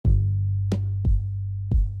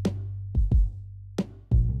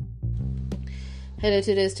Hello,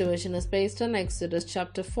 today's devotion is based on Exodus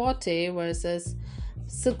chapter 40, verses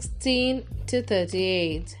 16 to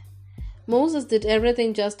 38. Moses did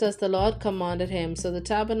everything just as the Lord commanded him. So the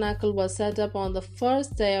tabernacle was set up on the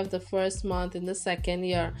first day of the first month in the second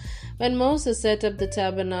year. When Moses set up the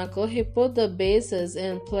tabernacle, he put the bases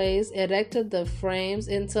in place, erected the frames,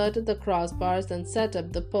 inserted the crossbars, and set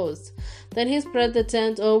up the posts. Then he spread the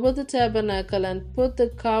tent over the tabernacle and put the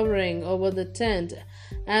covering over the tent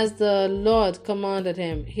as the Lord commanded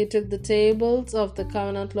him. He took the tables of the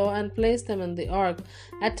covenant law and placed them in the ark,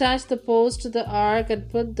 attached the post to the ark, and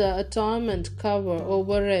put the atonement cover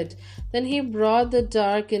over it. Then he brought the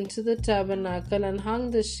ark into the tabernacle and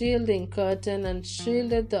hung the shielding curtain and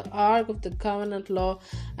shielded the ark of the covenant law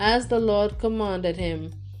as the Lord commanded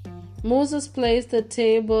him. Moses placed the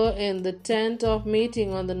table in the tent of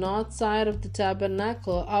meeting on the north side of the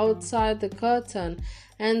tabernacle outside the curtain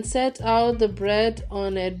and set out the bread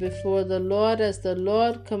on it before the Lord as the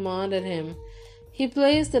Lord commanded him. He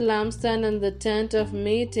placed the lampstand in the tent of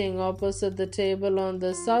meeting opposite the table on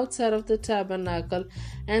the south side of the tabernacle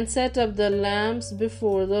and set up the lamps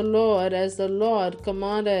before the Lord as the Lord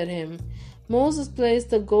commanded him. Moses placed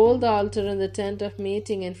the gold altar in the tent of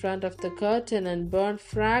meeting in front of the curtain and burned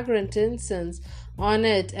fragrant incense on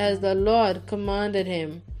it as the Lord commanded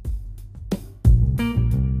him.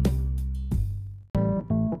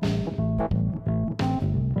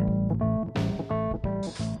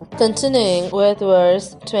 Continuing with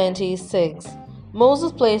verse 26.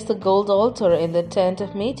 Moses placed the gold altar in the tent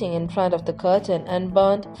of meeting in front of the curtain and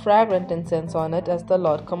burnt fragrant incense on it as the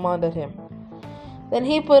Lord commanded him. Then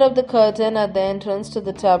he put up the curtain at the entrance to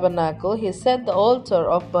the tabernacle. He set the altar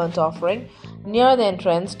of burnt offering near the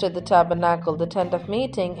entrance to the tabernacle, the tent of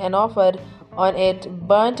meeting, and offered on it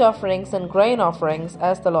burnt offerings and grain offerings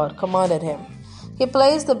as the Lord commanded him. He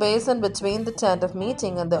placed the basin between the tent of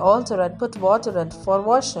meeting and the altar and put water in for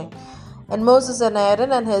washing. And Moses and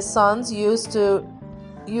Aaron and his sons used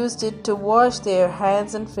it to wash their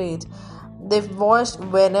hands and feet. They washed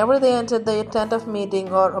whenever they entered the tent of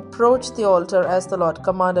meeting or approached the altar as the Lord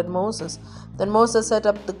commanded Moses. Then Moses set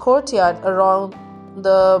up the courtyard around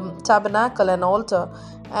the tabernacle and altar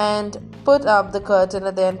and put up the curtain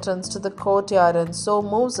at the entrance to the courtyard, and so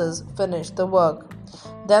Moses finished the work.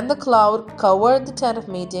 Then the cloud covered the tent of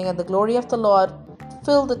meeting, and the glory of the Lord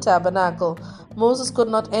filled the tabernacle. Moses could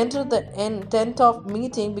not enter the tent of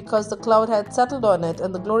meeting because the cloud had settled on it,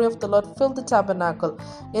 and the glory of the Lord filled the tabernacle.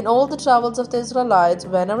 In all the travels of the Israelites,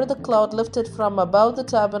 whenever the cloud lifted from above the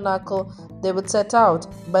tabernacle, they would set out.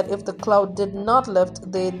 But if the cloud did not lift,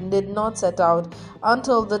 they did not set out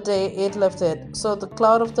until the day it lifted. So the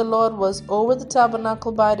cloud of the Lord was over the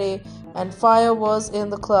tabernacle by day, and fire was in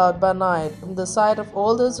the cloud by night, in the sight of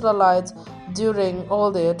all the Israelites during all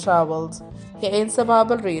their travels. Here ends the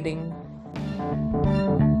Bible reading.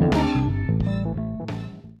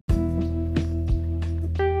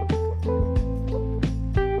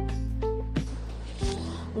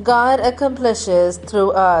 God accomplishes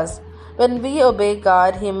through us. When we obey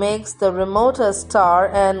God, He makes the remotest star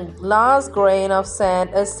and last grain of sand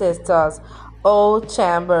assist us. O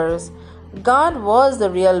Chambers. God was the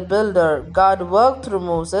real builder. God worked through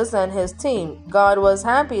Moses and his team. God was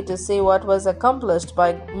happy to see what was accomplished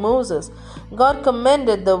by Moses. God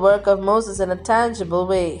commended the work of Moses in a tangible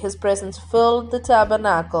way. His presence filled the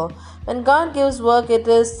tabernacle. When God gives work, it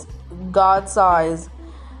is God's size.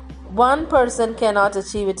 One person cannot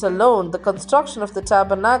achieve it alone. The construction of the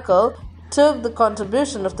tabernacle took the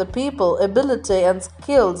contribution of the people, ability, and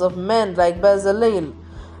skills of men like Bezalel.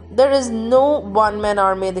 There is no one-man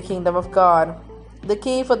army in the kingdom of God. The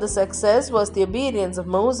key for the success was the obedience of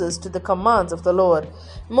Moses to the commands of the Lord.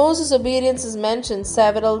 Moses' obedience is mentioned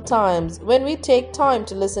several times. When we take time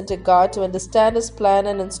to listen to God, to understand His plan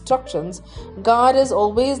and instructions, God is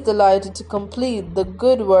always delighted to complete the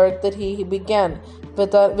good work that He began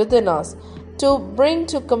within us. To bring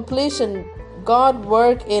to completion, God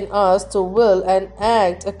work in us to will and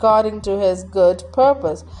act according to His good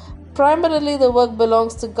purpose. Primarily, the work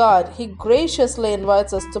belongs to God. He graciously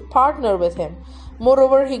invites us to partner with Him.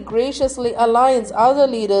 Moreover, He graciously aligns other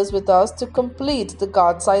leaders with us to complete the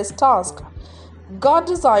God-sized task. God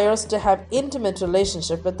desires to have intimate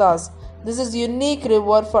relationship with us. This is unique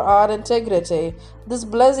reward for our integrity. This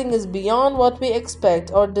blessing is beyond what we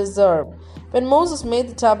expect or deserve. When Moses made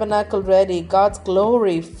the tabernacle ready, God's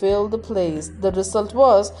glory filled the place. The result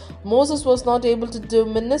was Moses was not able to do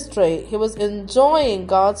ministry. He was enjoying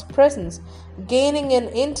God's presence. Gaining an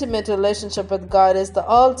intimate relationship with God is the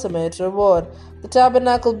ultimate reward. The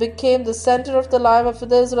tabernacle became the center of the life of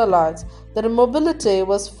the Israelites. Their mobility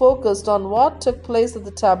was focused on what took place at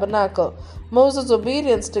the tabernacle. Moses'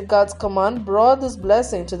 obedience to God's command brought this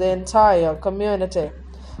blessing to the entire community.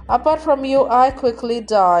 Apart from you, I quickly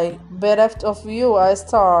die. Bereft of you, I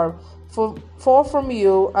starve. For from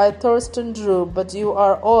you, I thirst and droop, but you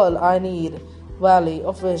are all I need. Valley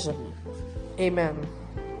of Vision. Amen.